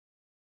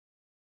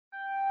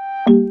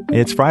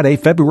It's Friday,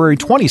 February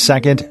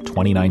 22nd,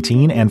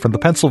 2019, and from the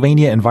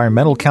Pennsylvania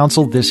Environmental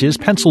Council, this is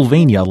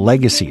Pennsylvania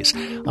Legacies.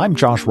 I'm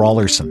Josh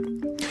Rawlerson.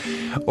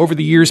 Over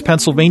the years,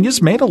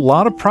 Pennsylvania's made a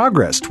lot of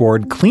progress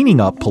toward cleaning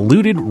up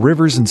polluted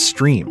rivers and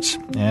streams,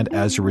 and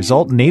as a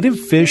result, native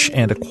fish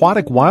and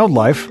aquatic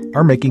wildlife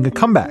are making a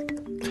comeback.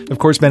 Of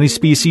course, many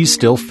species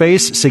still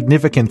face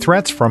significant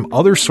threats from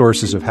other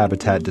sources of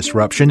habitat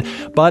disruption,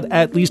 but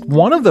at least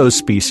one of those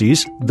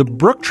species, the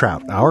brook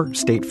trout, our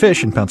state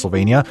fish in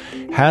Pennsylvania,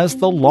 has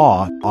the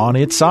law on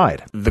its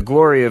side. The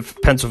glory of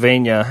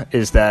Pennsylvania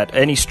is that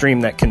any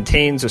stream that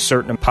contains a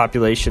certain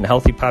population,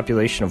 healthy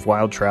population of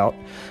wild trout,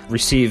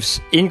 receives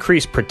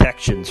increased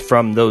protections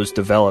from those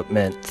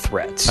development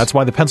threats. That's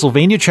why the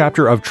Pennsylvania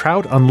chapter of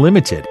Trout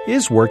Unlimited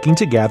is working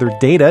to gather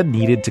data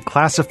needed to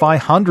classify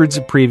hundreds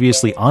of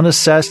previously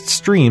unassessed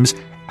streams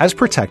as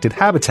protected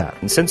habitat.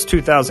 And since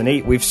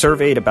 2008, we've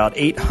surveyed about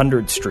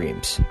 800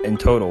 streams in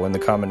total in the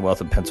Commonwealth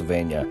of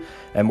Pennsylvania,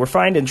 and we're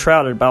finding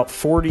trout at about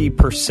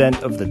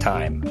 40% of the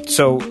time.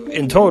 So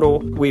in total,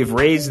 we've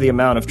raised the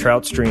amount of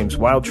trout streams,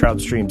 wild trout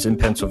streams in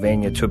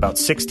Pennsylvania to about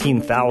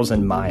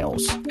 16,000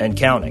 miles and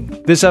counting.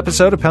 This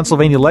episode of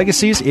Pennsylvania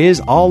Legacies is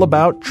all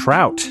about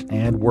trout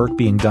and work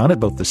being done at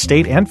both the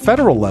state and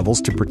federal levels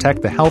to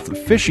protect the health of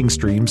fishing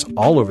streams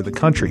all over the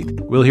country.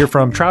 We'll hear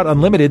from Trout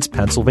Unlimited's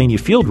Pennsylvania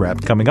field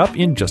rep coming up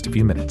in just a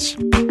few minutes.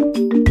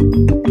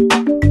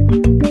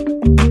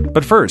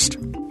 But first,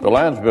 the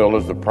Lands Bill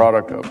is the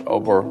product of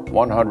over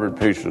 100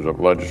 pieces of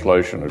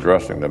legislation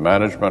addressing the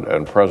management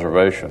and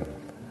preservation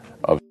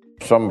of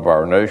some of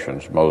our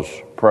nation's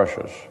most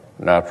precious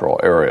natural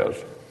areas.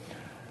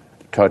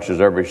 It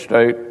touches every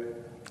state,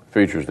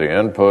 features the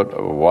input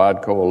of a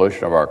wide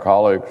coalition of our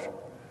colleagues,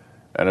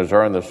 and has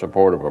earned the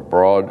support of a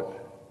broad,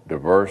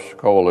 diverse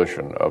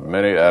coalition of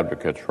many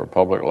advocates for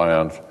public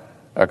lands,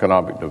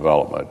 economic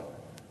development,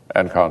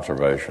 and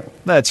conservation.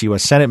 That's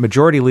U.S. Senate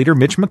Majority Leader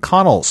Mitch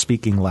McConnell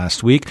speaking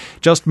last week,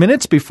 just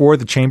minutes before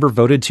the chamber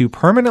voted to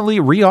permanently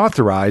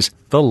reauthorize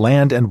the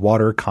Land and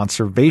Water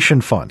Conservation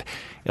Fund.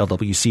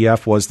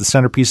 LWCF was the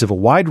centerpiece of a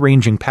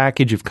wide-ranging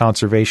package of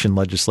conservation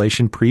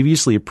legislation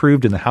previously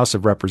approved in the House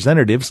of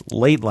Representatives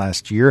late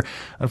last year.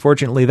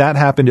 Unfortunately, that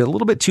happened a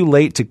little bit too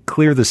late to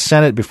clear the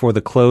Senate before the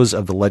close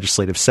of the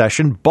legislative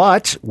session,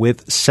 but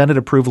with Senate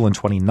approval in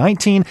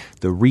 2019,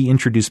 the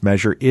reintroduced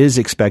measure is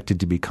expected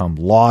to become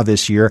law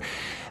this year.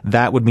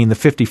 That would mean the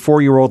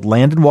 54-year-old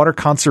Land and Water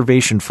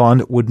Conservation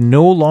Fund would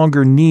no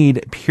longer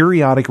need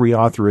periodic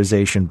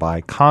reauthorization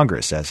by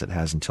Congress, as it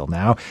has until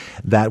now.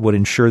 That would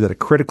ensure that a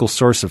critical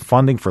source of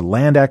funding for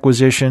land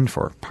acquisition,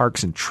 for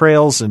parks and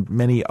trails, and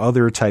many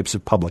other types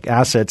of public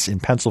assets in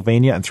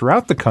Pennsylvania and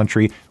throughout the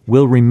country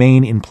will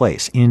remain in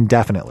place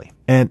indefinitely.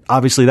 And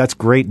obviously, that's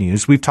great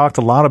news. We've talked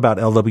a lot about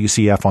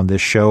LWCF on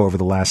this show over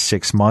the last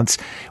 6 months.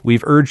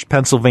 We've urged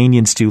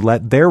Pennsylvanians to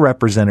let their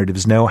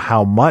representatives know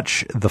how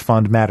much the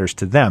fund matters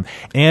to them.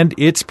 And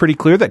it's pretty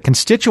clear that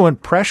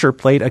constituent pressure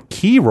played a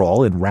key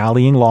role in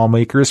rallying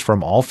lawmakers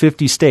from all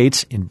 50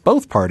 states in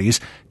both parties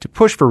to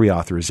push for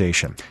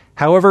reauthorization.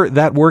 However,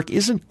 that work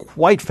isn't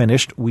quite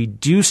finished. We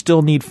do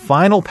still need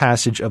final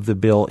passage of the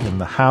bill in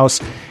the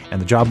House,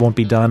 and the job won't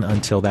be done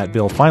until that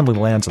bill finally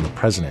lands on the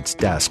president's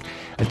desk.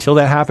 Until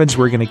that happens,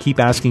 we're going to keep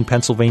asking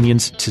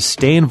Pennsylvanians to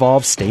stay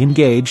involved, stay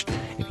engaged.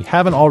 If you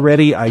haven't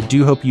already, I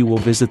do hope you will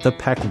visit the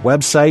PEC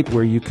website,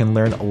 where you can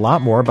learn a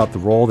lot more about the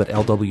role that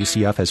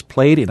LWCF has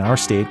played in our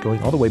state,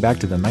 going all the way back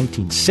to the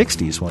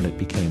 1960s when it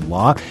became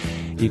law.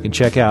 You can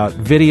check out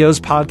videos,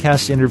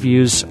 podcast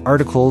interviews,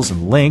 articles,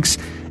 and links.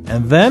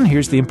 And then,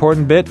 here's the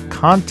important bit,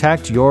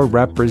 contact your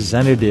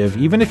representative.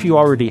 Even if you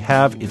already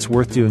have, it's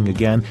worth doing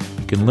again.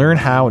 You can learn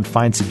how and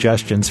find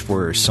suggestions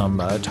for some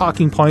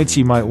talking points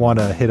you might want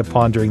to hit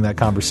upon during that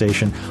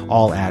conversation,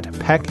 all at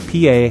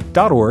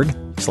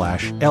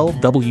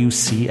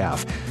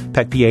pecpa.org/LWCF.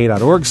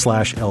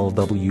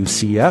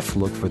 pecpa.org/LWCF.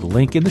 Look for the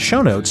link in the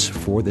show notes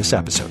for this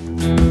episode.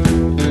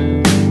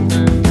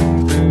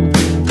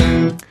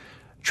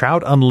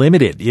 Trout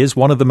Unlimited is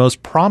one of the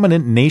most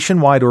prominent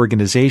nationwide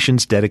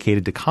organizations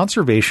dedicated to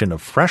conservation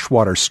of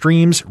freshwater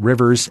streams,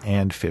 rivers,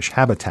 and fish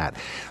habitat.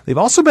 They've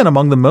also been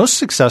among the most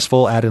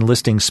successful at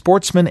enlisting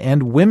sportsmen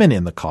and women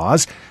in the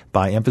cause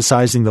by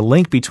emphasizing the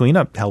link between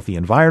a healthy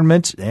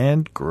environment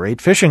and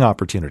great fishing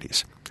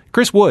opportunities.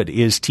 Chris Wood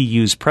is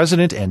TU's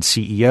president and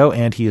CEO,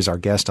 and he is our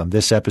guest on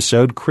this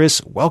episode.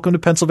 Chris, welcome to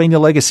Pennsylvania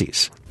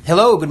Legacies.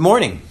 Hello, good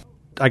morning.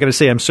 I got to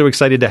say, I'm so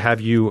excited to have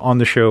you on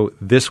the show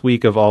this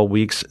week of all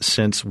weeks,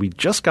 since we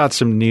just got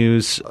some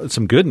news,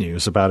 some good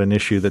news about an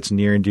issue that's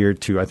near and dear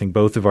to, I think,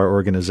 both of our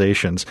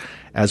organizations.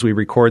 As we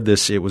record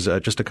this, it was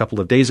just a couple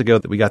of days ago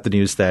that we got the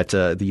news that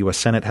the U.S.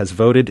 Senate has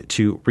voted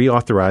to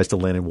reauthorize the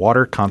Land and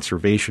Water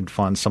Conservation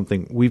Fund,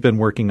 something we've been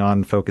working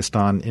on, focused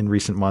on in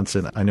recent months,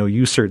 and I know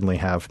you certainly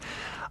have.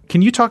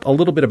 Can you talk a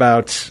little bit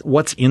about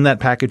what's in that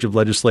package of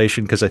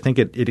legislation? Because I think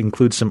it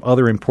includes some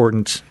other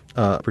important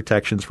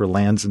protections for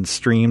lands and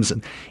streams,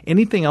 and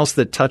anything else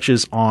that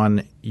touches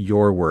on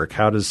your work.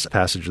 How does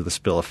passage of this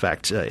bill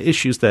affect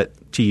issues that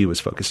TU is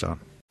focused on?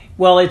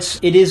 Well, it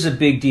is a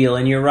big deal,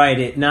 and you're right.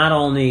 It not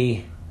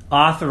only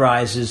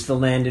authorizes the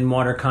Land and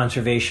Water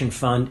Conservation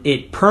Fund.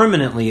 It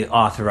permanently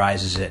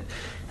authorizes it.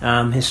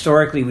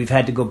 Historically, we've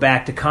had to go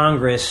back to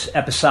Congress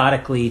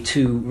episodically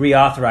to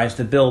reauthorize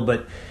the bill,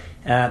 but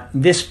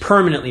this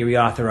permanently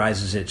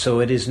reauthorizes it. So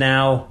it is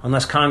now,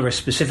 unless Congress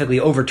specifically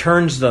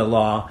overturns the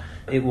law,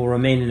 it will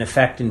remain in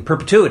effect in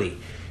perpetuity.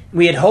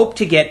 We had hoped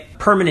to get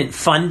permanent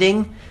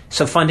funding,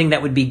 so funding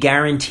that would be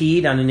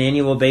guaranteed on an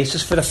annual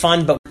basis for the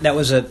fund, but that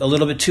was a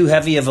little bit too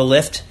heavy of a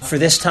lift for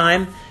this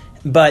time.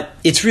 But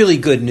it's really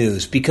good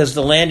news because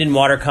the Land and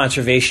Water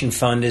Conservation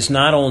Fund is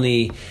not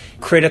only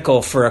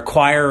critical for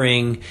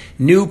acquiring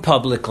new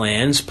public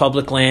lands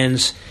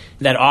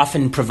that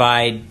often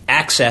provide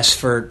access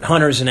for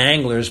hunters and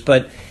anglers,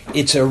 but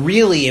it's a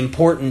really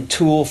important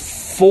tool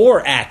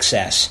for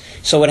access.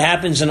 So what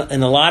happens in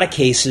a lot of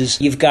cases,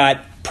 you've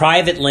got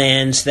private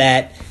lands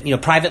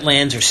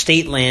or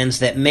state lands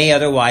that may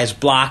otherwise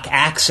block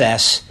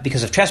access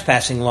because of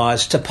trespassing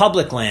laws to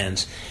public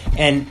lands.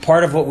 And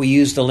part of what we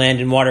use the Land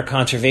and Water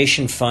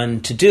Conservation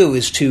Fund to do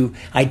is to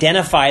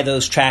identify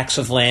those tracts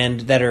of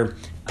land that are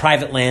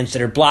private lands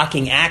that are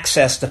blocking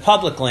access to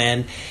public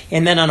land,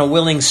 and then on a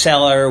willing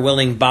seller,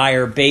 willing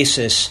buyer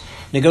basis,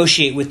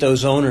 negotiate with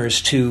those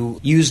owners to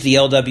use the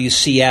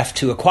LWCF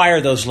to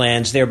acquire those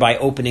lands, thereby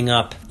opening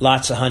up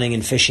lots of hunting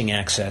and fishing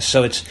access.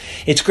 So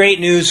it's great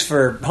news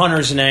for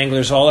hunters and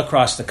anglers all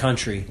across the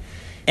country.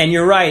 And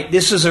you're right,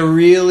 this is a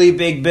really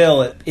big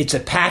bill. It's a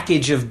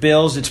package of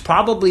bills. It's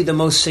probably the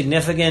most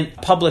significant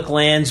public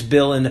lands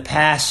bill in the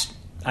past,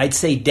 I'd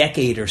say,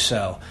 decade or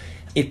so.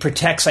 It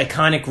protects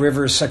iconic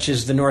rivers such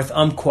as the North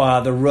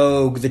Umpqua, the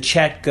Rogue, the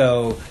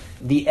Chetco,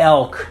 the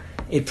Elk.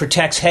 It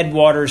protects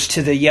headwaters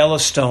to the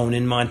Yellowstone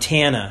in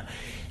Montana.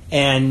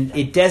 And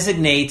it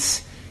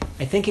designates,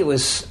 I think it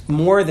was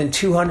more than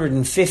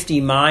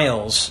 250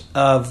 miles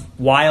of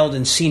wild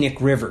and scenic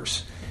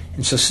rivers.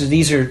 And so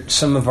these are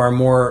some of our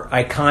more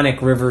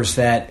iconic rivers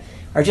that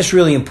are just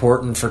really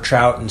important for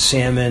trout and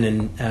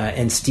salmon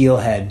and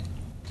steelhead.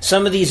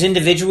 Some of these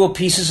individual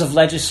pieces of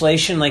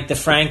legislation, like the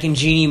Frank and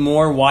Jeannie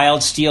Moore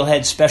Wild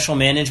Steelhead Special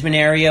Management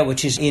Area,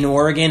 which is in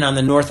Oregon on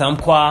the North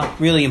Umpqua,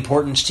 really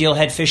important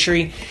steelhead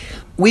fishery.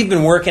 We've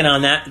been working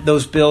on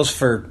those bills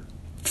for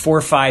 4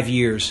 or 5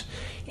 years,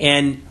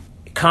 and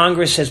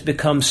Congress has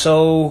become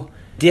so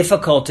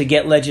difficult to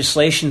get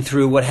legislation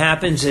through. What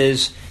happens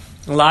is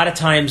a lot of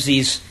times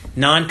these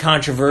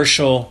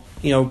non-controversial,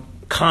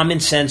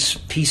 common sense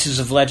pieces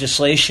of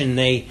legislation,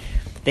 they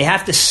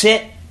have to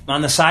sit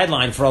on the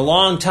sideline for a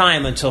long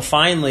time until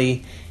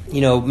finally,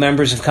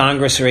 members of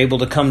Congress are able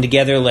to come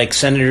together like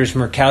Senators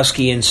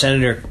Murkowski and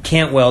Senator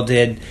Cantwell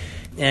did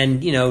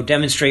and,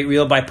 demonstrate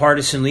real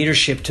bipartisan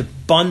leadership to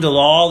bundle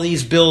all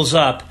these bills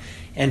up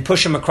and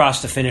push them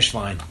across the finish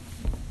line.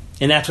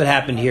 And that's what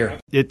happened here.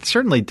 It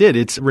certainly did.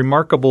 It's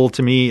remarkable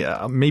to me,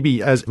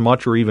 maybe as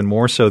much or even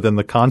more so than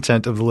the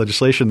content of the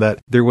legislation,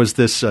 that there was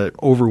this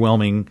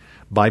overwhelming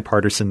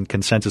bipartisan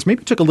consensus.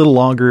 Maybe it took a little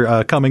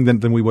longer coming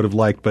than we would have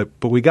liked, but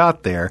we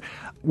got there,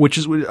 which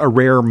is a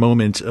rare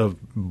moment of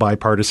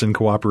bipartisan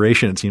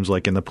cooperation, it seems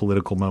like, in the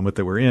political moment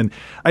that we're in.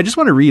 I just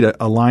want to read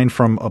a line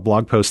from a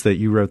blog post that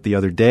you wrote the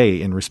other day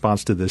in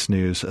response to this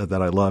news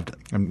that I loved.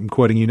 I'm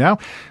quoting you now.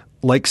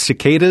 Like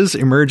cicadas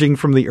emerging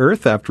from the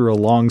earth after a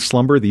long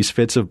slumber, these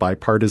fits of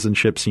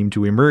bipartisanship seem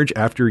to emerge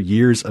after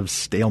years of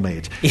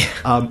stalemate,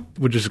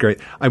 which is great.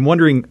 I'm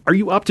wondering, are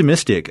you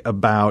optimistic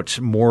about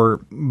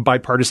more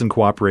bipartisan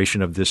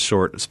cooperation of this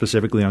sort,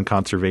 specifically on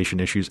conservation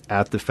issues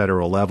at the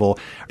federal level?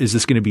 Is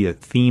this going to be a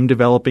theme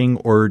developing,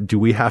 or do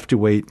we have to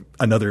wait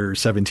another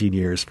 17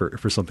 years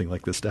for something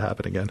like this to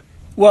happen again?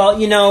 Well,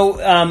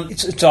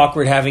 it's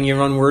awkward having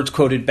your own words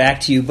quoted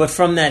back to you, but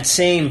from that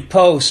same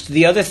post,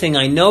 the other thing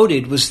I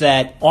noted was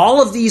that all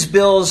of these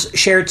bills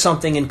shared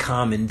something in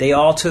common. They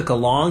all took a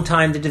long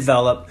time to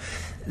develop.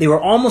 They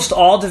were almost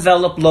all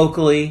developed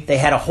locally. They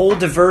had a whole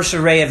diverse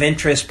array of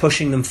interests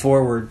pushing them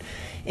forward.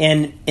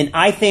 And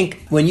I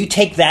think when you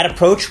take that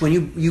approach, when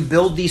you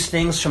build these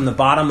things from the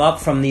bottom up,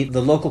 from the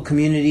local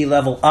community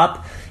level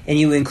up, and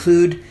you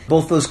include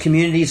both those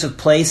communities of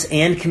place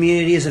and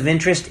communities of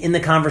interest in the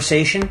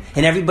conversation,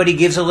 and everybody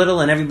gives a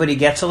little and everybody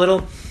gets a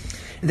little,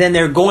 then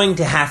they're going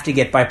to have to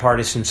get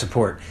bipartisan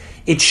support.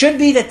 It should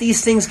be that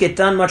these things get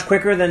done much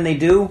quicker than they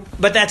do,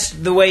 but that's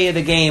the way of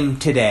the game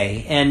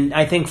today. And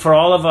I think for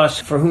all of us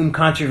for whom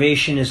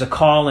conservation is a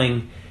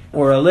calling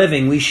or a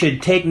living, we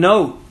should take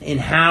note in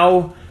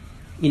how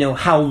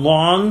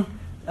long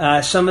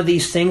some of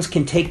these things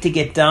can take to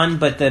get done,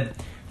 but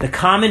the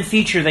common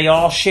feature they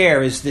all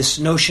share is this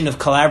notion of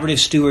collaborative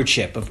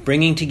stewardship, of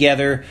bringing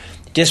together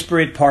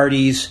disparate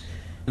parties,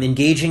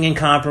 engaging in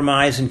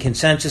compromise and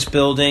consensus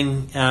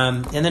building,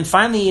 and then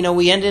finally,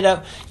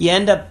 you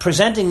end up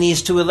presenting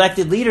these to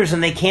elected leaders,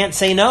 and they can't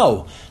say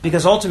no,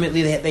 because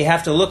ultimately they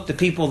have to look the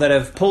people that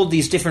have pulled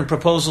these different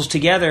proposals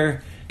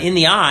together in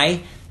the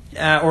eye,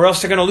 or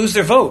else they're going to lose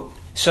their vote.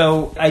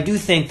 So I do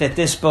think that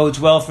this bodes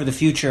well for the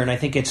future, and I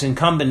think it's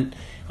incumbent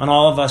on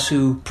all of us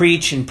who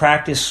preach and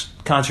practice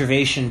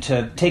conservation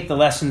to take the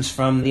lessons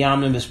from the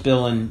omnibus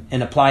bill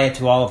and apply it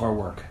to all of our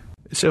work.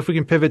 So if we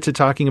can pivot to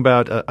talking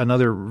about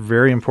another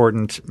very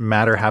important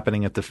matter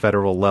happening at the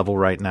federal level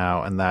right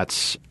now, and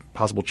that's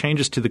possible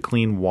changes to the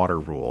Clean Water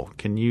Rule.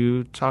 Can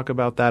you talk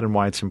about that and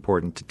why it's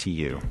important to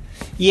TU?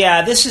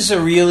 Yeah, this is a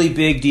really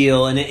big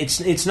deal, and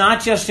it's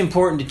not just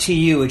important to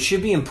TU. It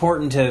should be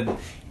important to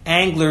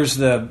anglers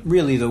the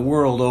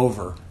world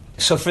over.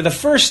 So for the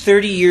first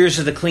 30 years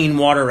of the Clean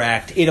Water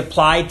Act, it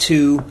applied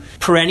to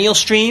perennial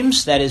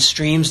streams, that is,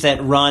 streams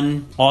that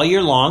run all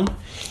year long,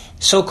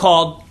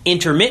 so-called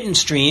intermittent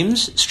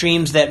streams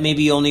that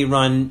maybe only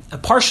run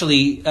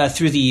partially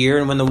through the year,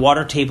 and when the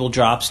water table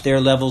drops, their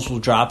levels will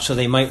drop, so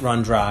they might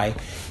run dry.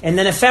 And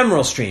then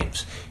ephemeral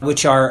streams,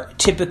 which are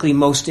typically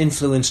most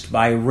influenced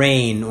by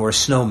rain or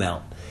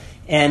snowmelt.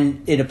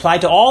 And it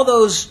applied to all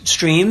those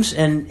streams,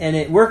 and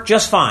it worked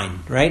just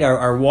fine, right?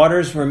 Our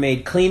waters were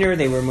made cleaner,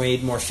 they were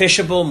made more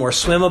fishable, more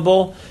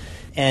swimmable,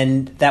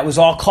 and that was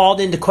all called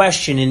into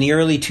question in the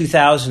early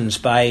 2000s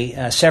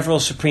by several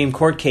Supreme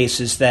Court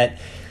cases that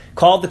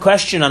called the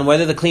question on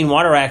whether the Clean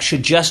Water Act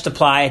should just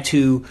apply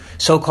to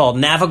so-called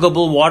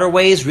navigable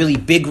waterways, really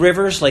big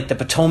rivers like the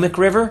Potomac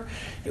River,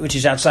 which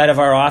is outside of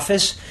our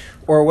office,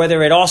 or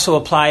whether it also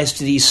applies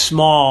to these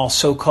small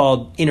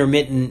so-called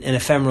intermittent and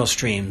ephemeral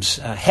streams,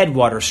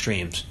 headwater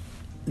streams.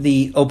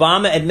 The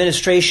Obama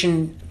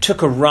administration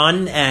took a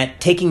run at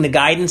taking the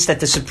guidance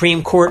that the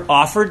Supreme Court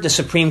offered. The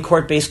Supreme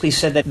Court basically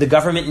said that the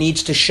government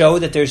needs to show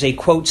that there's a,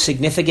 quote,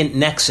 significant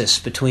nexus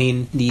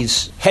between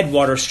these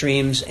headwater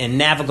streams and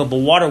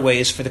navigable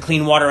waterways for the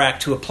Clean Water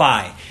Act to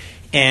apply.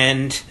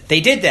 And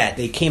they did that.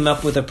 They came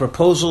up with a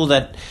proposal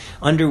that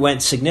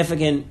underwent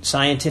significant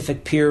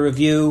scientific peer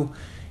review,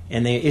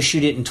 and they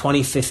issued it in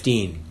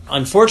 2015.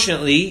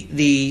 Unfortunately,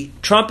 the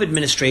Trump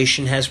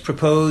administration has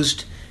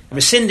proposed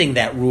rescinding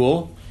that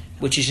rule,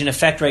 which is in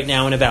effect right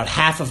now in about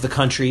half of the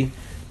country.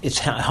 It's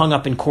hung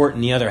up in court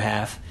in the other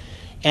half,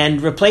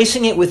 and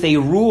replacing it with a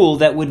rule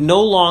that would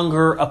no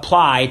longer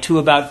apply to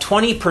about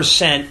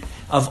 20%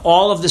 of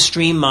all of the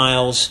stream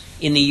miles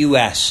in the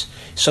U.S.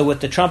 So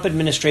what the Trump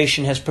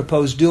administration has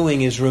proposed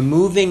doing is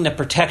removing the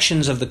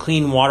protections of the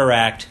Clean Water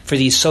Act for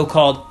these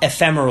so-called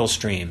ephemeral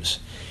streams,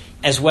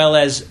 as well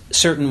as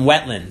certain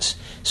wetlands.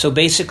 So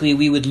basically,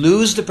 we would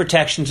lose the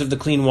protections of the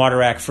Clean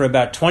Water Act for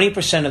about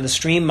 20% of the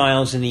stream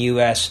miles in the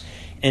U.S.,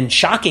 and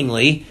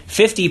shockingly,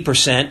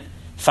 50%,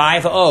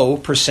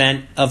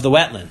 50% of the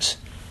wetlands.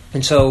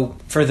 And so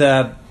for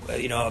the,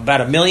 about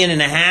 1.5 million,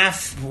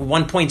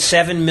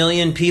 1.7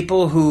 million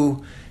people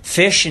who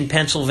fish in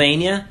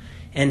Pennsylvania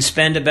and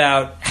spend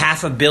about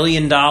 $500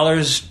 million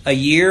a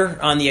year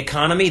on the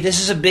economy, this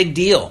is a big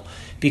deal,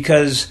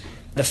 because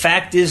the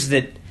fact is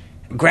that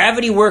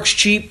gravity works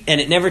cheap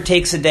and it never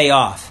takes a day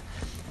off.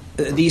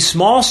 These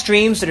small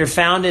streams that are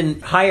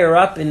found higher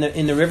up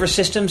in the river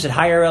systems at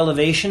higher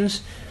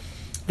elevations,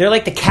 they're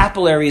like the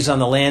capillaries on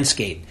the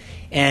landscape,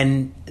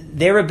 and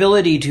their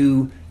ability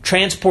to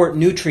transport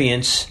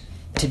nutrients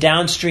to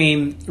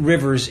downstream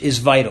rivers is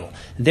vital.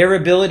 Their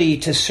ability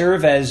to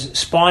serve as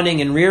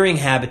spawning and rearing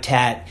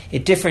habitat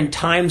at different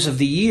times of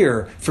the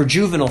year for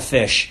juvenile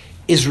fish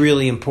is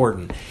really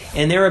important.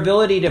 And their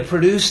ability to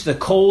produce the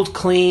cold,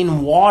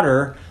 clean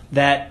water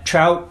that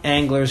trout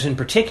anglers in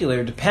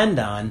particular depend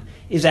on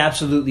is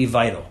absolutely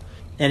vital.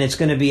 And it's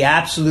going to be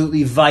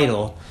absolutely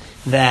vital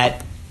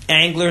that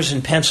anglers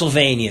in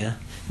Pennsylvania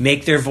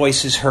make their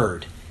voices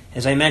heard.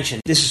 As I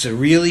mentioned, this is a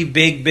really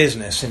big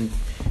business, and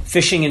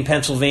fishing in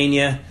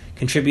Pennsylvania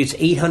contributes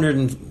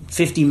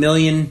 $850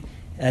 million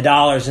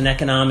in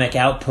economic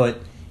output,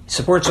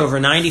 supports over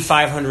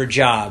 9,500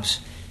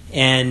 jobs,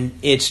 and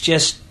it's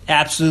just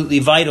absolutely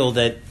vital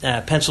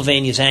that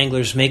Pennsylvania's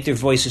anglers make their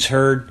voices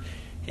heard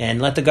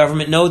and let the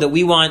government know that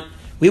we want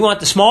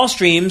the small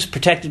streams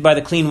protected by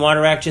the Clean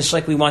Water Act just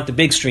like we want the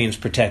big streams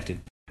protected.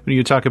 When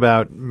you talk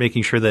about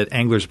making sure that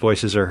anglers'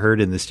 voices are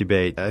heard in this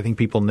debate, I think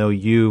people know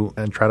you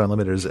and Trout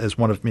Unlimited as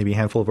one of maybe a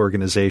handful of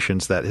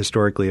organizations that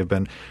historically have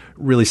been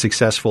really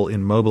successful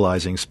in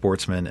mobilizing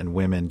sportsmen and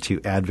women to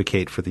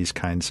advocate for these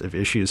kinds of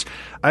issues.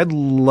 I'd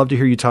love to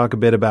hear you talk a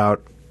bit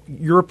about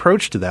your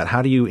approach to that.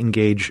 How do you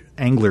engage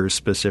anglers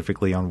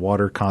specifically on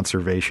water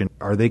conservation?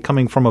 Are they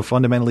coming from a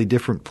fundamentally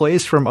different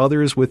place from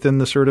others within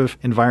the sort of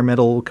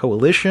environmental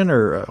coalition,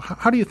 or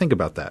how do you think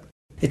about that?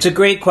 It's a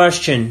great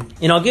question,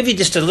 and I'll give you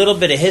just a little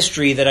bit of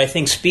history that I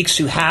think speaks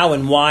to how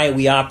and why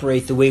we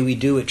operate the way we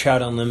do at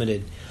Trout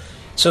Unlimited.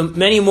 So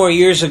many more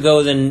years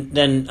ago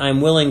than I'm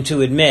willing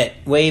to admit,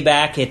 way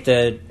back at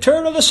the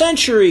turn of the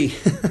century,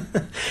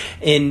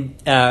 in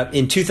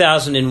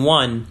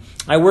 2001,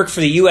 I worked for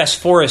the U.S.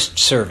 Forest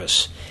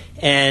Service,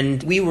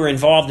 and we were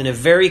involved in a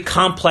very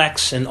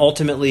complex and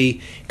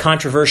ultimately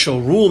controversial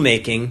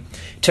rulemaking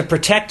to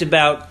protect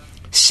about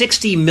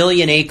 60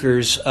 million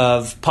acres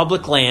of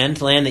public land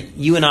that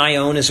you and I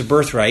own as a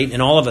birthright,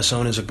 and all of us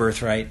own as a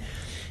birthright,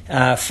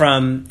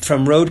 from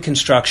road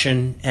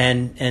construction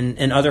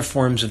and other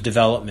forms of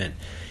development.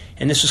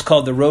 And this was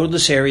called the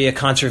Roadless Area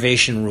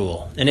Conservation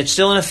Rule. And it's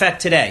still in effect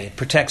today. It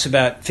protects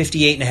about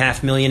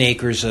 58.5 million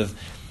acres of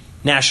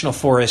national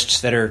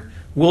forests that are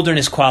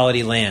wilderness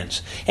quality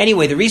lands.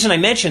 Anyway, the reason I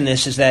mention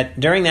this is that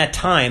during that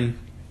time,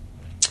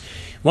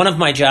 one of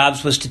my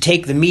jobs was to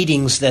take the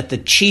meetings that the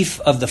chief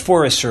of the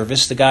Forest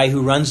Service, the guy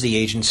who runs the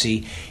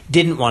agency,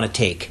 didn't want to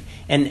take.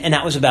 And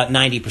that was about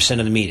 90%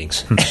 of the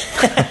meetings.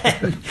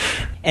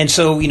 And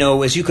so,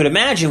 as you could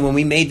imagine, when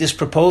we made this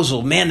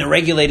proposal, man, the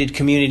regulated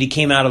community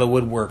came out of the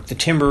woodwork. The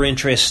timber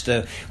interest,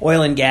 the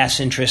oil and gas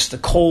interest, the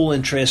coal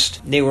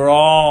interest, they were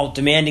all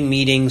demanding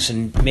meetings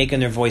and making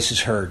their voices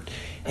heard.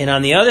 And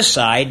on the other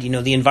side,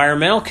 the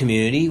environmental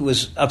community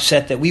was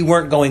upset that we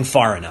weren't going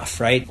far enough,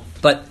 right?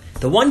 But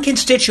the one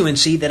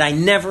constituency that I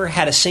never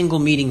had a single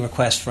meeting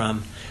request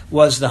from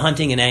was the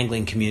hunting and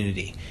angling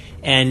community.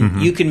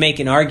 And you can make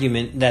an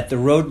argument that the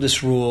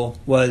roadless rule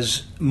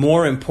was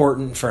more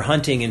important for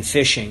hunting and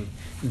fishing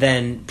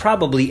than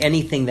probably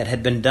anything that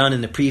had been done in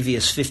the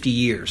previous 50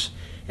 years.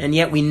 And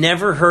yet we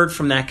never heard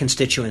from that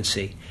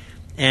constituency.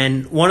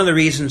 And one of the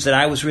reasons that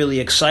I was really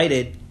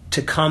excited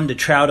to come to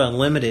Trout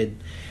Unlimited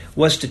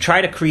was to try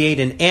to create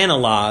an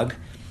analog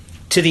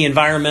to the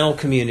environmental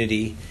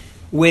community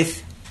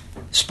with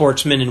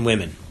sportsmen and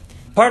women.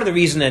 Part of the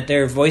reason that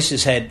their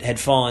voices had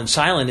fallen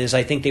silent is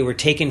I think they were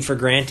taken for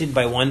granted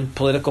by one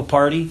political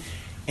party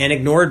and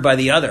ignored by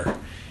the other.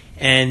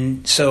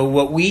 And so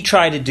what we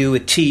try to do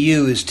at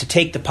TU is to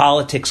take the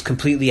politics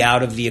completely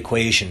out of the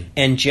equation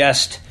and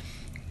just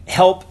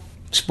help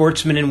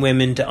sportsmen and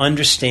women to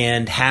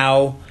understand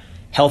how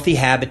healthy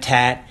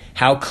habitat,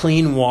 how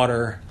clean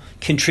water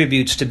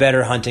contributes to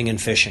better hunting and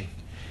fishing.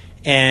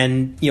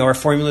 And our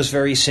formula is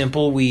very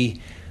simple.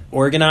 We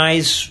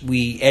organize,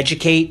 we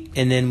educate,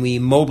 and then we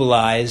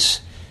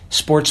mobilize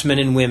sportsmen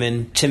and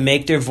women to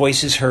make their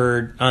voices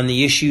heard on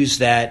the issues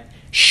that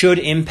should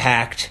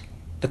impact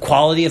the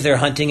quality of their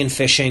hunting and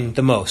fishing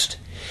the most.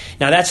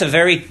 Now, that's a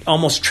very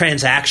almost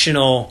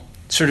transactional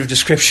sort of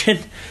description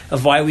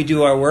of why we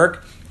do our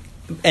work,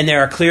 and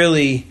there are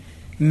clearly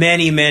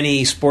many,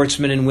 many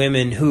sportsmen and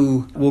women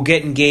who will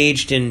get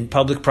engaged in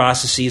public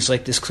processes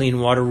like this Clean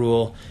Water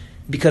Rule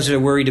because they're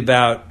worried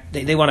about,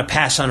 they want to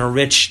pass on a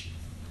rich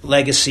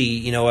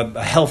legacy,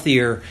 a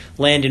healthier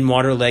land and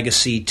water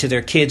legacy to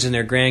their kids and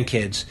their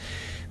grandkids.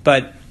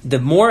 But the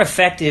more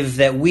effective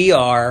that we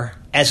are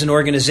as an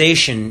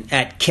organization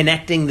at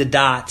connecting the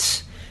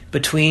dots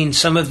between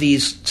some of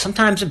these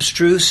sometimes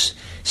abstruse,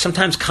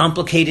 sometimes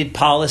complicated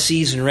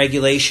policies and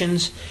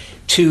regulations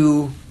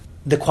to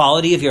the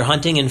quality of your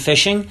hunting and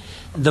fishing,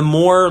 the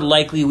more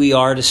likely we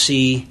are to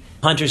see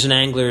hunters and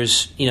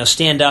anglers,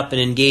 stand up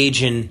and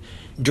engage in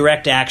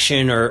direct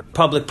action or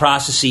public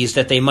processes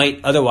that they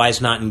might otherwise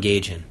not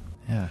engage in.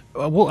 Yeah.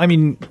 Well,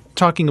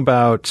 talking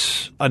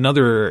about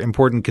another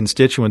important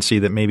constituency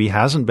that maybe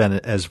hasn't been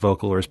as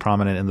vocal or as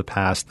prominent in the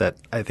past that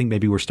I think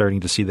maybe we're starting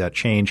to see that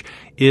change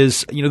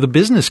is, the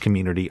business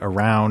community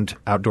around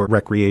outdoor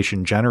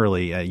recreation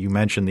generally. You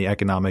mentioned the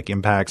economic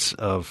impacts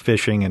of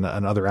fishing and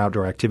other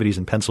outdoor activities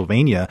in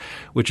Pennsylvania,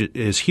 which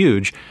is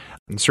huge.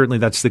 And certainly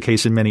that's the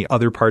case in many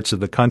other parts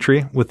of the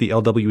country. With the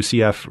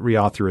LWCF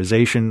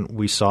reauthorization,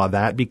 we saw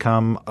that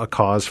become a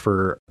cause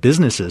for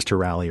businesses to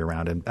rally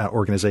around and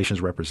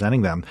organizations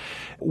representing them.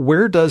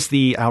 Where does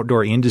the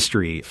outdoor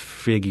industry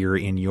figure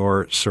in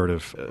your sort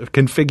of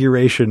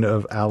configuration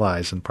of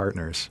allies and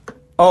partners?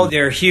 Oh,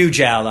 they're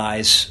huge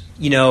allies.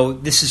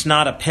 This is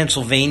not a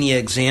Pennsylvania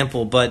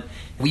example, but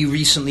we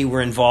recently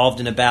were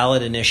involved in a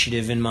ballot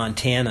initiative in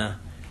Montana.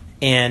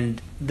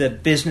 And the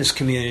business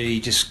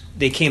community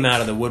they came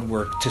out of the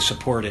woodwork to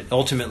support it.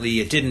 Ultimately,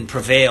 it didn't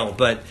prevail,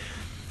 but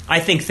I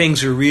think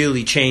things are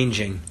really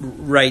changing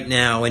right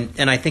now.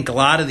 And I think a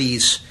lot of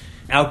these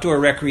outdoor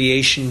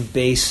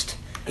recreation-based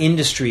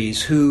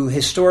industries who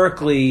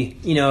historically,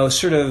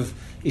 sort of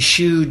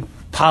eschewed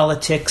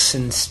politics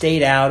and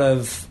stayed out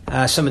of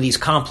some of these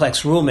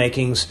complex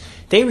rulemakings,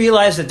 they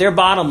realize that their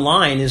bottom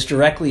line is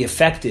directly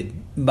affected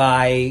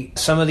by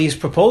some of these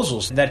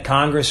proposals that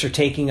Congress are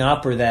taking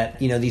up or that,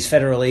 these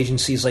federal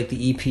agencies like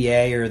the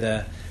EPA or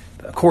the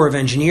Corps of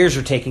Engineers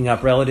are taking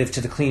up relative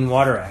to the Clean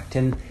Water Act.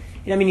 And,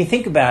 you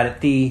think about it,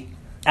 the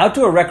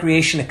outdoor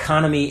recreation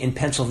economy in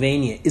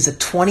Pennsylvania is a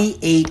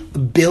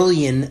 $28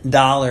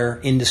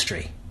 billion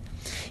industry.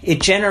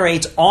 It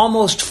generates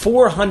almost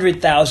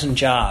 400,000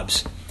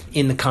 jobs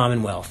in the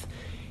Commonwealth.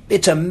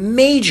 It's a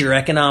major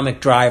economic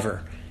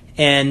driver.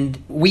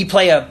 And we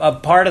play a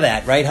part of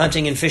that, right?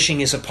 Hunting and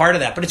fishing is a part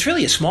of that, but it's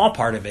really a small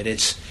part of it.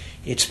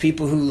 It's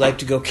people who like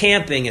to go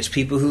camping, it's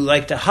people who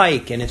like to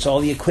hike, and it's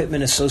all the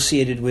equipment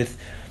associated with,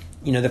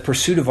 the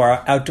pursuit of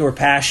our outdoor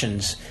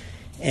passions.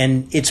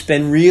 And it's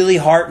been really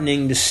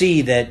heartening to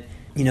see that,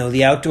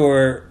 the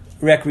outdoor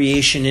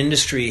recreation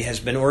industry has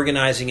been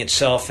organizing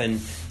itself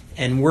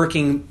and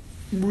working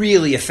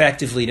really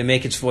effectively to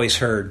make its voice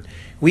heard.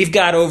 We've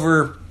got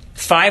over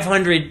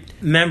 500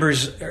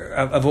 members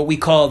of what we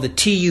call the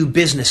TU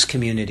business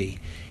community.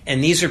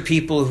 And these are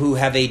people who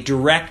have a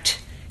direct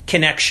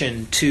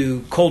connection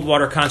to cold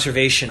water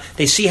conservation.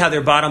 They see how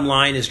their bottom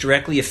line is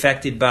directly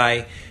affected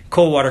by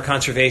cold water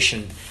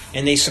conservation.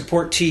 And they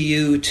support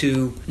TU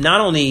to not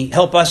only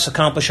help us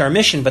accomplish our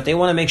mission, but they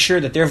want to make sure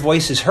that their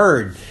voice is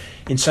heard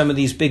in some of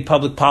these big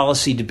public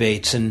policy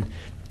debates. And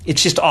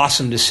it's just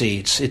awesome to see.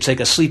 It's like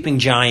a sleeping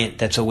giant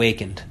that's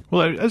awakened.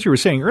 Well, as you were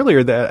saying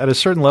earlier, that at a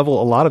certain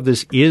level, a lot of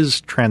this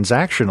is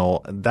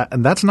transactional,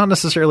 and that's not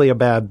necessarily a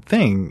bad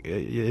thing.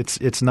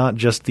 It's not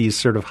just these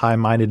sort of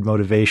high-minded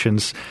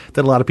motivations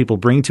that a lot of people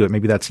bring to it.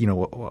 Maybe that's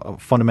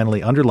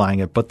fundamentally underlying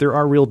it, but there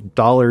are real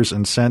dollars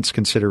and cents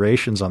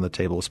considerations on the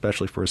table,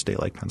 especially for a state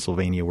like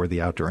Pennsylvania, where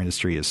the outdoor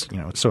industry is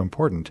so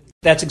important.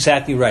 That's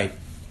exactly right.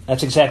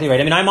 That's exactly right.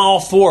 I mean, I'm all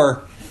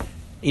for.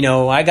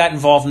 I got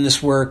involved in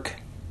this work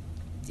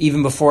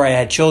even before I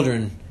had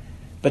children.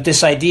 But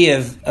this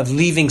idea of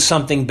leaving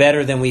something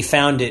better than we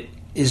found it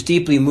is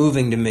deeply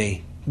moving to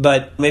me.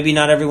 But maybe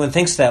not everyone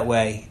thinks that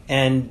way.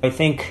 And I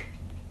think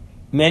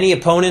many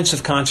opponents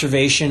of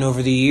conservation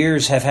over the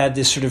years have had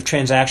this sort of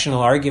transactional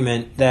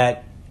argument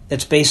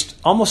that's based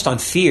almost on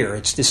fear.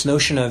 It's this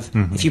notion of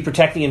if you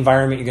protect the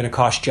environment, you're going to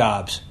cost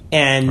jobs.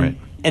 And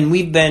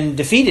we've been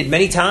defeated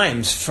many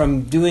times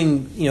from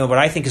doing what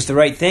I think is the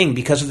right thing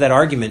because of that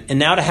argument. And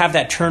now to have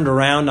that turned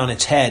around on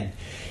its head,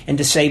 and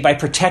to say by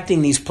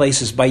protecting these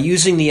places, by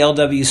using the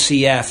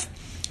LWCF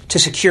to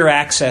secure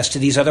access to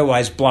these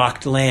otherwise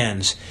blocked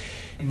lands,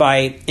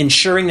 by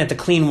ensuring that the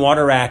Clean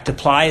Water Act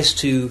applies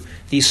to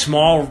these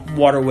small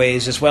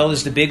waterways as well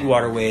as the big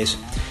waterways,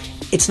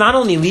 it's not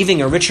only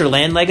leaving a richer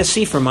land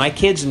legacy for my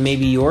kids and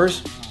maybe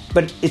yours,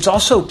 but it's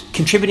also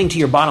contributing to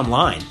your bottom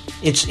line.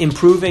 It's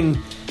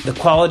improving the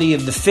quality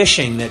of the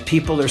fishing that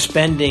people are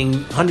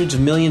spending hundreds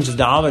of millions of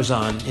dollars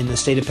on in the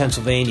state of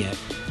Pennsylvania.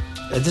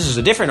 This is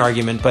a different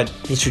argument, but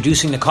it's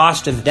reducing the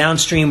cost of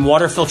downstream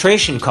water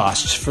filtration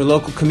costs for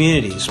local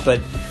communities.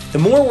 But the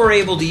more we're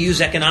able to use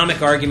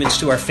economic arguments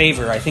to our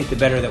favor, I think the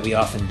better that we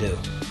often do.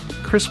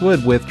 Chris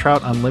Wood with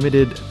Trout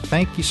Unlimited,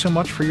 thank you so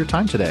much for your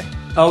time today.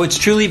 Oh, it's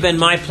truly been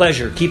my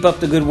pleasure. Keep up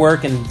the good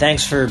work, and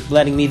thanks for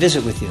letting me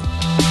visit with you.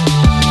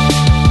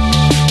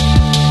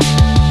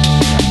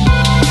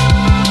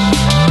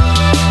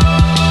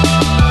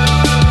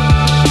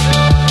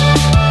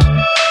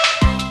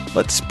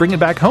 Let's bring it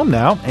back home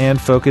now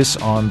and focus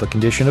on the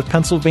condition of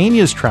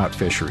Pennsylvania's trout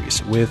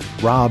fisheries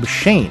with Rob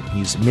Shane.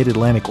 He's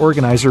Mid-Atlantic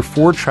organizer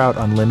for Trout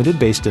Unlimited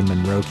based in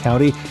Monroe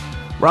County.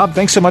 Rob,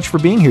 thanks so much for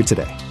being here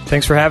today.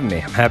 Thanks for having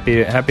me. I'm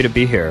happy to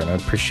be here, and I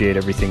appreciate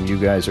everything you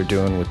guys are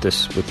doing with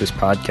this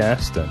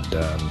podcast,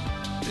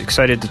 and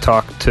excited to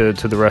talk to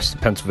the rest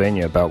of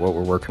Pennsylvania about what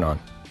we're working on.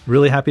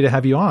 Really happy to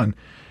have you on.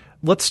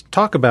 Let's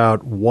talk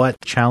about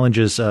what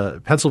challenges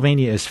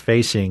Pennsylvania is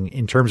facing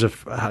in terms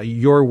of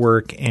your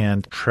work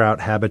and trout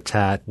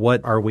habitat.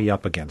 What are we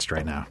up against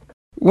right now?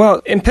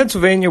 Well, in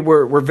Pennsylvania,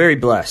 we're very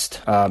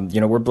blessed.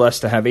 We're blessed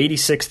to have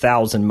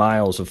 86,000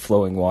 miles of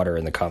flowing water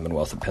in the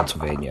Commonwealth of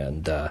Pennsylvania,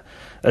 and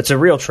that's a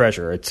real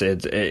treasure.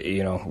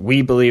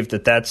 We believe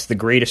that that's the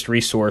greatest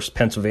resource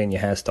Pennsylvania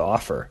has to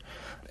offer.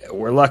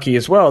 We're lucky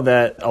as well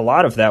that a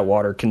lot of that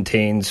water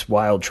contains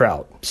wild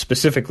trout,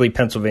 specifically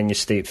Pennsylvania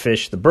state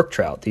fish, the brook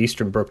trout, the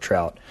eastern brook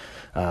trout.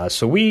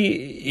 So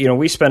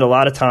we spend a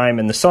lot of time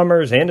in the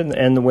summers and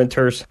in the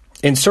winters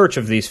in search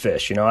of these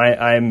fish.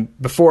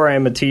 Before I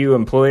am a TU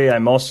employee,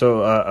 I'm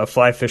also a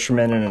fly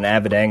fisherman and an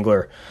avid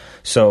angler.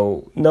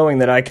 So knowing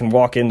that I can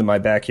walk into my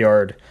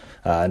backyard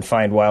and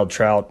find wild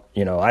trout,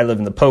 I live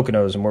in the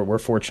Poconos, and we're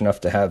fortunate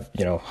enough to have,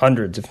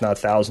 hundreds, if not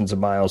thousands of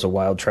miles of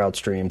wild trout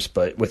streams.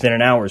 But within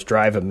an hour's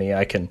drive of me,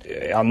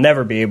 I'll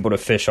never be able to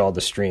fish all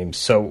the streams.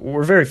 So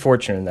we're very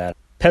fortunate in that.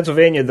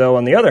 Pennsylvania, though,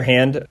 on the other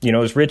hand,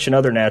 is rich in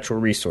other natural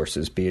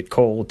resources, be it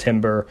coal,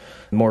 timber,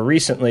 more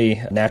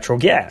recently, natural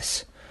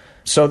gas.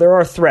 So there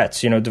are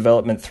threats,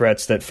 development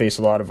threats that face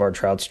a lot of our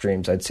trout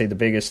streams. I'd say the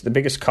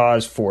biggest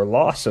cause for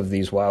loss of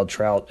these wild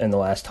trout in the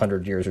last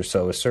 100 years or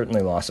so is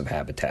certainly loss of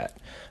habitat.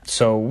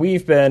 So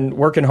we've been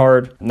working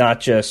hard, not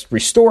just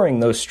restoring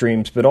those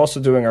streams, but also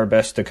doing our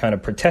best to kind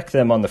of protect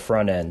them on the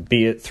front end,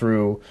 be it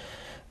through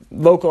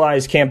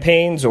localized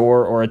campaigns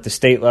or at the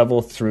state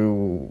level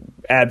through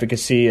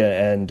advocacy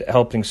and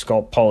helping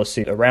sculpt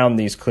policy around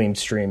these clean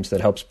streams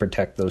that helps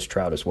protect those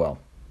trout as well.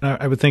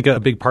 I would think a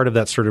big part of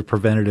that sort of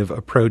preventative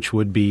approach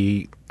would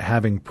be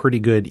having pretty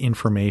good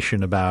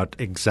information about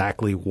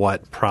exactly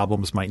what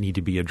problems might need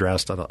to be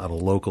addressed at a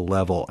local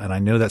level. And I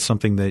know that's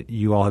something that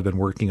you all have been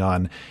working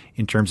on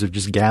in terms of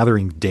just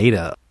gathering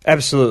data.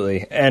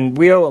 Absolutely. And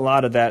we owe a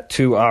lot of that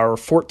to our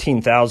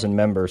 14,000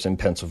 members in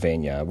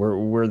Pennsylvania.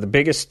 We're the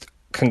biggest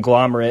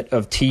conglomerate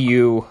of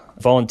TU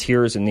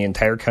volunteers in the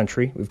entire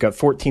country. We've got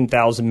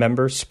 14,000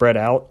 members spread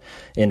out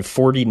in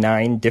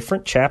 49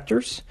 different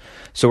chapters.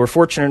 So we're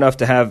fortunate enough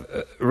to have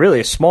really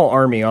a small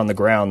army on the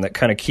ground that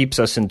kind of keeps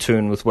us in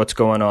tune with what's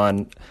going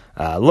on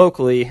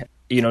locally.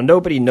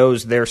 Nobody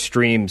knows their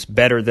streams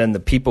better than the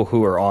people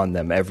who are on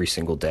them every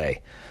single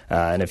day.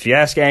 And if you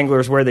ask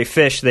anglers where they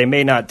fish, they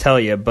may not tell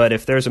you. But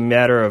if there's a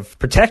matter of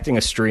protecting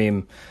a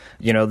stream,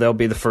 they'll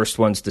be the first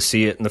ones to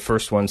see it and the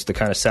first ones to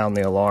kind of sound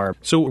the alarm.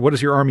 So what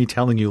is your Army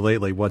telling you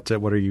lately? What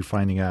are you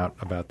finding out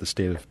about the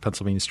state of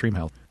Pennsylvania stream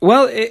health?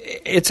 Well,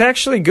 it's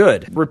actually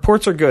good.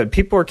 Reports are good.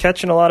 People are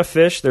catching a lot of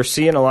fish. They're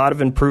seeing a lot of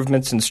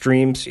improvements in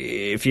streams.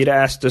 If you'd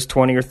asked us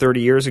 20 or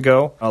 30 years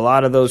ago, a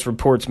lot of those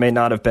reports may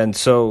not have been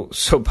so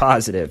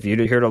positive.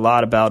 You'd heard a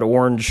lot about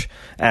orange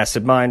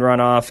acid mine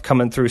runoff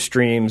coming through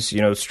streams,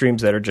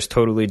 streams that are just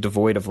totally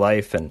devoid of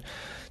life. And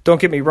don't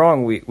get me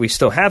wrong, we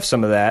still have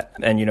some of that,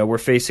 and we're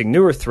facing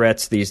newer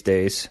threats these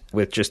days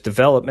with just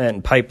development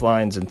and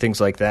pipelines and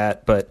things like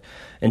that. But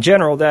in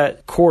general, our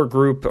core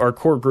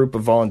group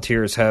of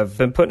volunteers have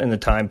been putting in the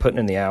time, putting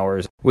in the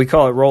hours. We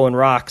call it rolling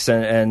rocks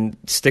and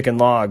sticking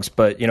logs,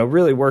 but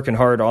really working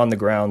hard on the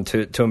ground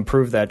to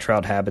improve that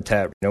trout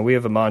habitat. We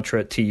have a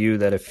mantra at TU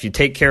that if you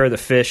take care of the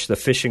fish, the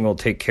fishing will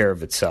take care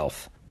of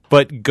itself.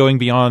 But going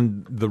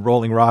beyond the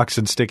rolling rocks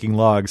and sticking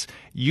logs,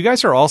 you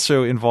guys are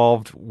also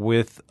involved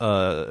with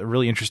a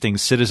really interesting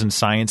citizen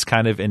science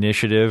kind of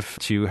initiative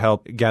to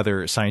help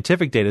gather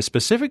scientific data,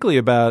 specifically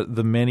about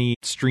the many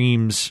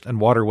streams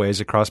and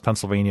waterways across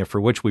Pennsylvania for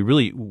which we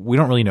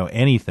don't really know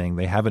anything.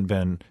 They haven't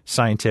been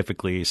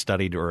scientifically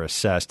studied or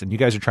assessed, and you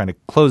guys are trying to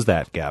close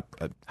that gap.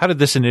 How did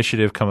this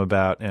initiative come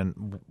about,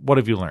 and what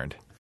have you learned?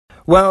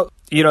 Well,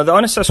 the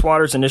Unassessed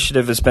Waters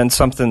Initiative has been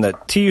something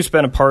that TU's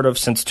been a part of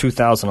since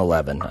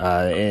 2011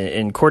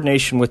 in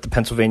coordination with the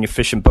Pennsylvania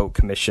Fish and Boat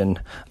Commission.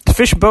 The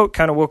Fish and Boat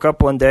kind of woke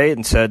up one day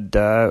and said,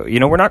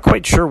 we're not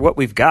quite sure what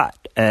we've got.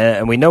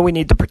 And we know we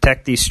need to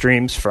protect these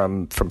streams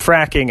from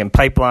fracking and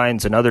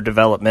pipelines and other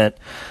development,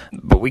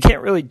 but we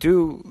can't really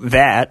do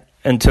that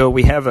until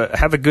we have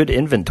a good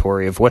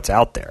inventory of what's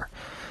out there.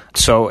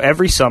 So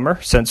every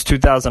summer since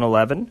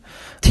 2011,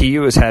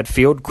 TU has had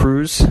field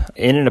crews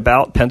in and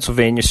about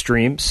Pennsylvania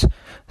streams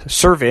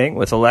surveying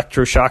with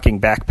electroshocking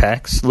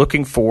backpacks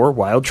looking for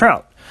wild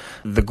trout.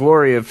 The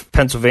glory of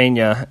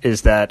Pennsylvania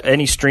is that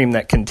any stream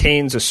that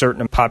contains a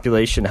certain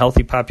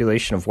healthy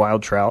population of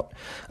wild trout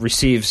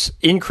receives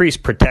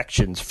increased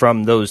protections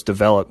from those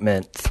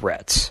development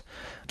threats.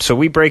 So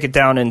we break it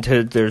down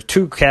into there's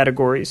two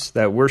categories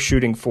that we're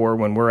shooting for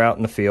when we're out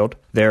in the field.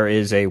 There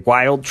is a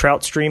wild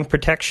trout stream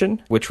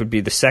protection, which would be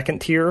the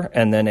second tier,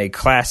 and then a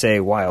Class A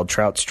wild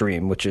trout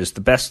stream, which is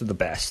the best of the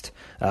best.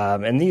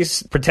 And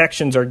these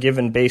protections are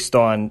given based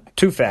on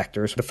two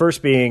factors. The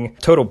first being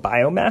total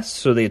biomass,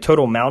 so the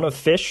total amount of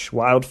fish,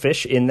 wild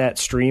fish, in that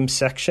stream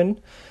section.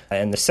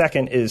 And the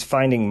second is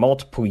finding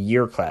multiple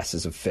year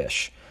classes of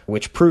fish,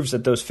 which proves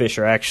that those fish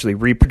are actually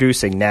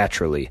reproducing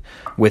naturally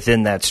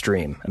within that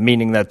stream,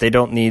 meaning that they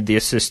don't need the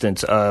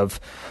assistance of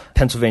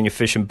Pennsylvania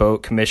Fish and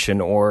Boat Commission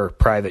or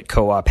private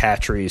co-op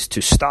hatcheries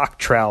to stock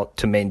trout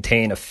to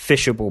maintain a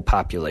fishable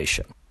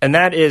population. And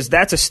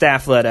that's a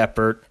staff-led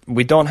effort.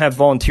 We don't have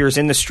volunteers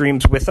in the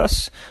streams with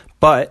us,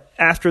 but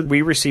after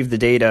we receive the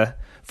data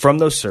from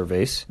those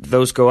surveys,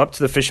 those go up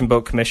to the Fish and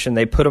Boat Commission.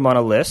 They put them on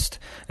a list,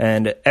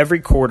 and every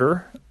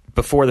quarter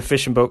before the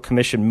Fish and Boat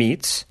Commission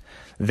meets,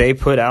 they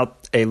put out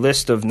a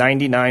list of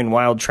 99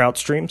 wild trout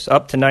streams,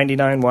 up to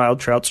 99 wild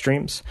trout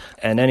streams,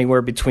 and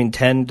anywhere between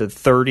 10 to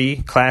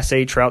 30 Class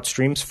A trout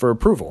streams for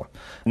approval.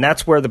 And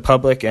that's where the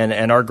public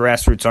and our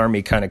grassroots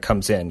army kind of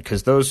comes in,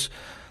 because those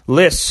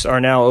lists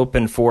are now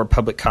open for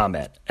public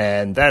comment.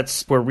 And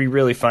that's where we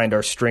really find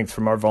our strength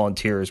from our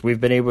volunteers. We've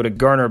been able to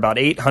garner about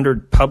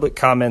 800 public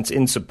comments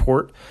in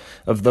support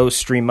of those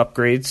stream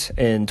upgrades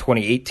in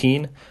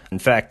 2018. In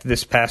fact,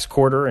 this past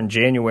quarter in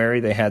January,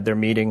 they had their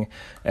meeting,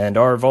 and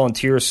our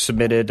volunteers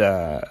submitted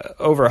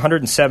over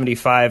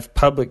 175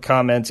 public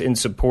comments in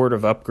support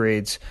of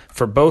upgrades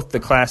for both the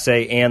Class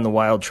A and the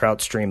wild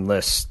trout stream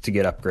lists to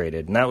get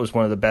upgraded. And that was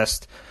one of the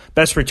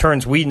best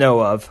returns we know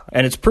of,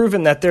 and it's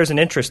proven that there's an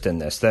interest in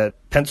this, that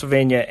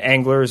Pennsylvania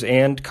anglers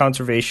and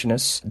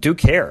conservationists do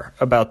care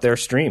about their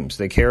streams.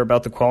 They care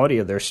about the quality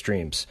of their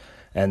streams,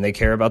 and they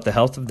care about the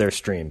health of their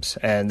streams,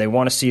 and they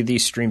want to see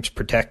these streams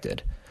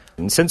protected.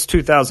 And since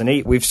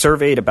 2008, we've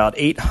surveyed about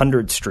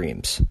 800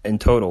 streams in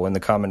total in the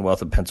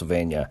Commonwealth of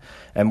Pennsylvania,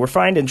 and we're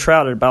finding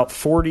trout at about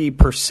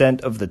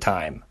 40% of the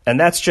time. And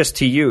that's just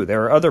TU.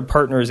 There are other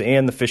partners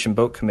and the Fish and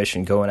Boat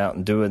Commission going out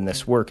and doing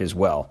this work as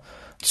well.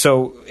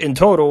 So in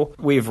total,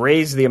 we've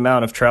raised the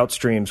amount of trout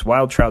streams,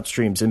 wild trout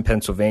streams in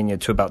Pennsylvania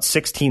to about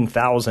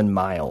 16,000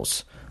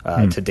 miles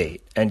to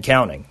date and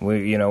counting.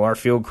 Our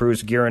field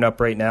crew's gearing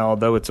up right now,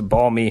 although it's a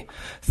balmy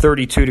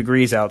 32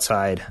 degrees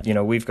outside.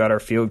 We've got our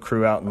field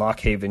crew out in Lock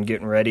Haven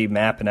getting ready,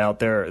 mapping out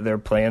their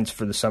plans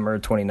for the summer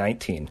of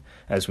 2019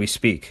 as we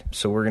speak.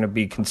 So we're going to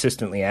be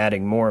consistently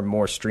adding more and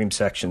more stream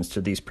sections to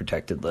these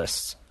protected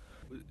lists.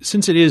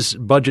 Since it is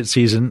budget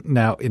season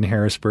now in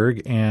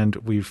Harrisburg, and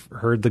we've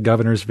heard the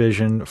governor's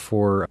vision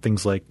for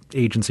things like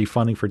agency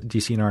funding for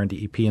DCNR and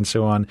DEP and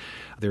so on,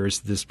 there is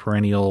this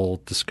perennial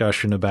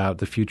discussion about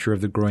the future of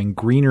the Growing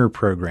Greener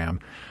program.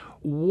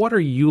 What are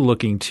you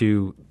looking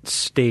to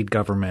state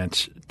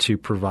government to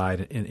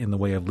provide in the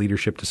way of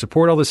leadership to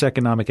support all this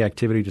economic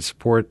activity, to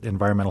support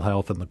environmental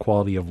health and the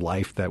quality of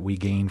life that we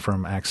gain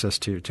from access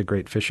to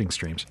great fishing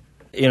streams?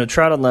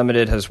 Trout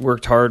Unlimited has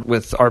worked hard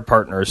with our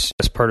partners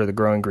as part of the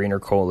Growing Greener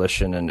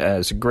Coalition and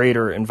as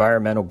greater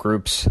environmental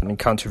groups and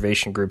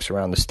conservation groups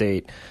around the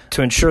state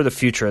to ensure the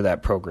future of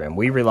that program.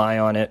 We rely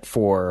on it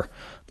for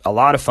a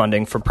lot of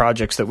funding for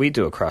projects that we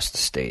do across the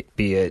state,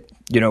 be it,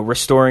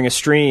 restoring a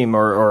stream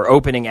or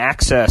opening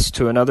access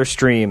to another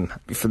stream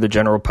for the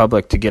general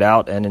public to get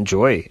out and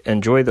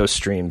enjoy those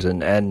streams.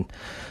 And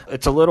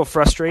it's a little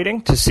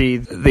frustrating to see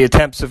the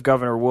attempts of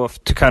Governor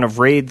Wolf to kind of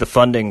raid the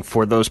funding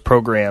for those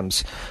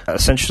programs,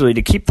 essentially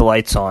to keep the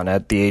lights on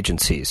at the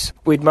agencies.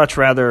 We'd much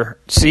rather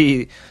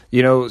see,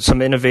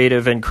 some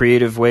innovative and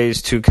creative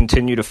ways to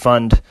continue to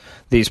fund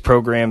these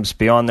programs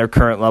beyond their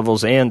current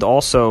levels and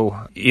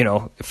also,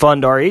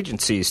 fund our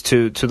agencies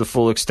to the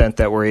full extent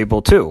that we're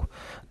able to.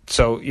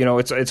 So,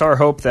 it's our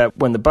hope that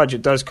when the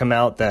budget does come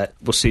out that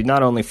we'll see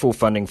not only full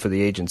funding for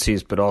the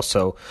agencies, but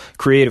also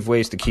creative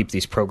ways to keep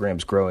these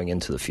programs growing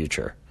into the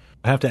future.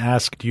 I have to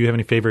ask, do you have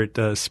any favorite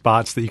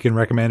spots that you can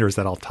recommend, or is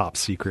that all top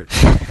secret?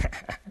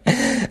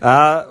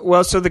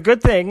 So the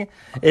good thing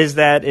is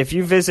that if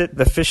you visit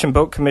the Fish and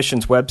Boat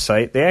Commission's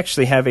website, they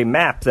actually have a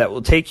map that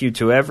will take you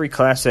to every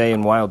Class A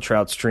and wild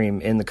trout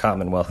stream in the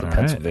Commonwealth of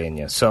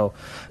Pennsylvania. So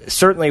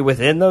certainly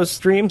within those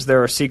streams,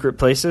 there are secret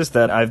places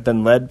that I've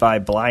been led by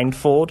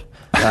blindfold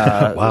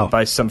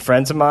by some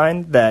friends of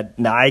mine that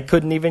I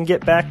couldn't even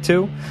get back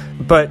to.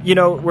 But,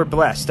 we're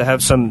blessed to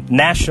have some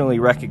nationally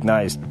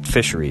recognized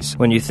fisheries.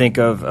 When you think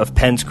of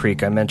Penns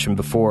Creek, I mentioned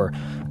before,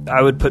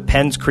 I would put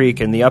Penns Creek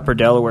and the Upper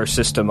Delaware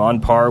system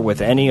on par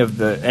with any of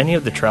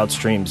the trout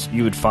streams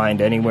you would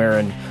find anywhere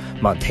in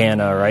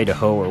Montana or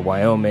Idaho or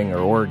Wyoming or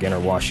Oregon or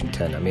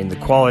Washington. I mean, the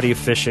quality of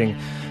fishing,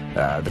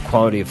 the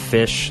quality of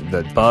fish,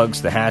 the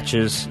bugs, the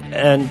hatches,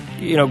 and,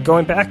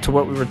 going back to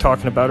what we were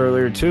talking about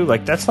earlier too,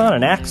 that's not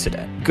an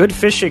accident. Good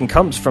fishing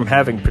comes from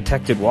having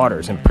protected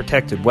waters and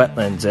protected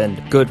wetlands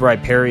and good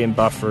riparian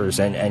buffers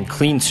and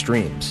clean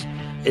streams.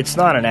 It's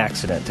not an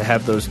accident to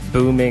have those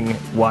booming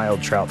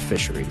wild trout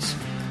fisheries.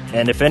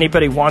 And if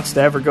anybody wants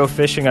to ever go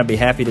fishing, I'd be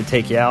happy to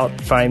take you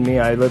out. Find me.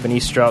 I live in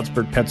East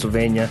Stroudsburg,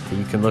 Pennsylvania.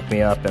 You can look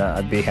me up, and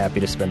I'd be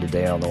happy to spend a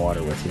day on the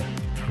water with you.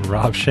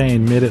 Rob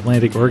Shane,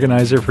 Mid-Atlantic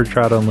organizer for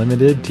Trout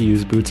Unlimited, to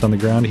use boots on the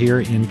ground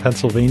here in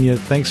Pennsylvania.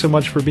 Thanks so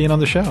much for being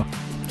on the show.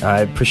 I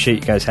appreciate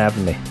you guys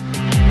having me.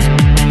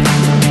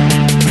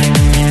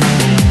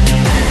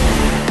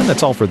 And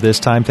that's all for this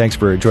time. Thanks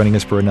for joining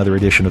us for another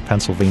edition of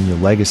Pennsylvania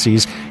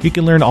Legacies. You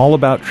can learn all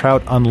about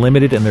Trout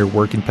Unlimited and their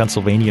work in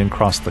Pennsylvania and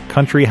across the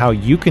country, how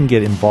you can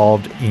get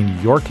involved in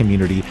your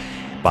community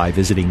by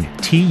visiting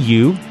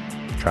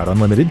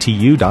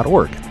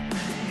troutunlimited.org.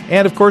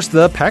 And, of course,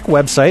 the PEC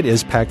website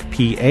is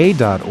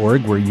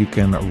pecpa.org, where you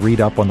can read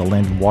up on the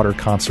Land and Water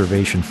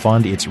Conservation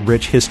Fund, its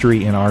rich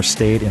history in our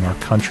state, in our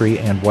country,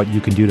 and what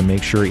you can do to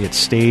make sure it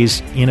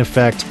stays in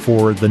effect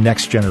for the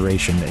next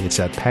generation.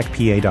 It's at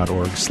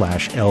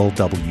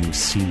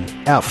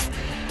pecpa.org/LWCF.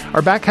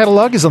 Our back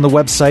catalog is on the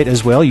website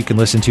as well. You can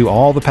listen to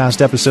all the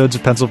past episodes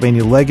of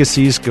Pennsylvania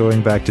Legacies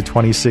going back to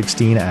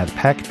 2016 at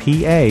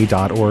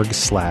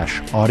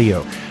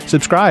pecpa.org/audio.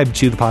 Subscribe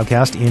to the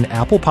podcast in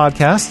Apple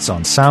Podcasts,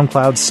 on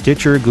SoundCloud,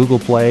 Stitcher, Google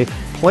Play,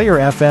 Player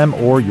FM,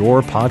 or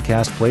your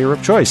podcast player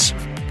of choice.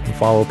 And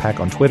follow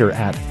PEC on Twitter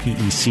at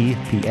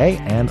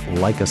PECPA and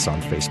like us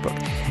on Facebook.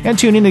 And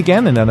tune in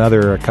again in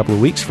another couple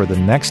of weeks for the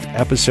next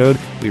episode.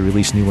 We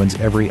release new ones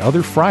every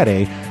other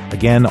Friday,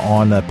 again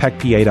on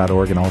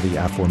pecpa.org and all the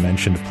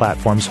aforementioned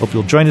platforms. Hope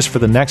you'll join us for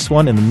the next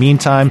one. In the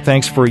meantime,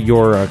 thanks for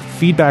your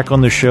feedback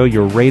on the show.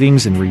 Your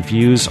ratings and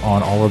reviews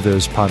on all of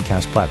those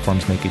podcast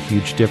platforms make a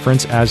huge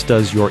difference, as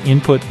does your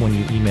input when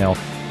you email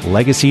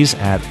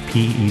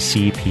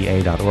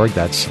legacies@pecpa.org.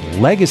 That's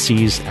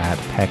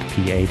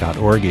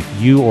legacies@pecpa.org.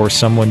 If you or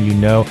someone you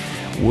know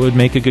would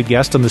make a good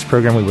guest on this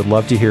program, we would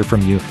love to hear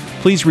from you.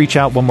 Please reach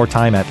out one more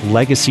time at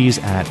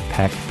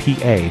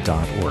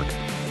legacies@pecpa.org.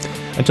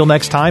 Until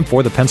next time,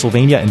 for the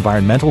Pennsylvania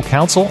Environmental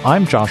Council,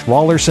 I'm Josh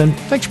Wallerson.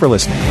 Thanks for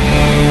listening.